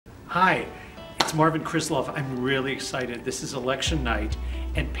Hi, it's Marvin Krislov. I'm really excited. This is election night,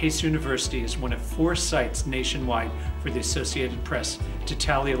 and Pace University is one of 4 sites nationwide for the Associated Press to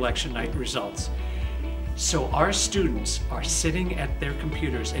tally election night results. So our students are sitting at their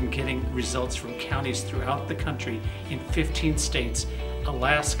computers and getting results from counties throughout the country in 15 states,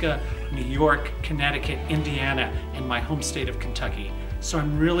 Alaska, New York, Connecticut, Indiana, and my home state of Kentucky. So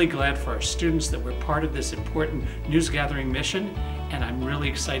I'm really glad for our students that we're part of this important news gathering mission, and I'm really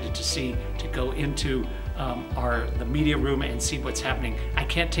excited to go into the media room and see what's happening. I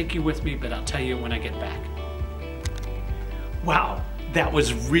can't take you with me, but I'll tell you when I get back. Wow, that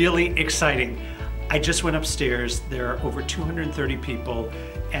was really exciting. I just went upstairs. There are over 230 people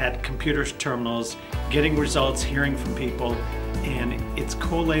at computer terminals getting results, hearing from people, and it's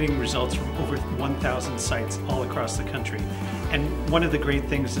collating results from over 1,000 sites all across the country. And one of the great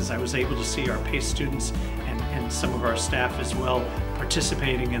things is I was able to see our PACE students and some of our staff as well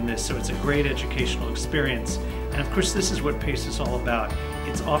participating in this, so it's a great educational experience. And of course, this is what PACE is all about.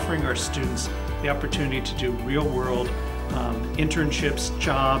 It's offering our students the opportunity to do real-world internships,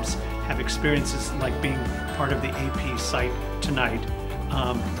 jobs, have experiences like being part of the AP site tonight,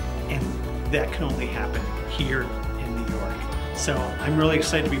 and that can only happen here in New York. So I'm really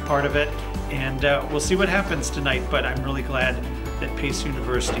excited to be part of it, and we'll see what happens tonight, but I'm really glad that Pace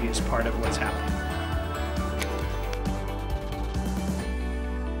University is part of what's happening.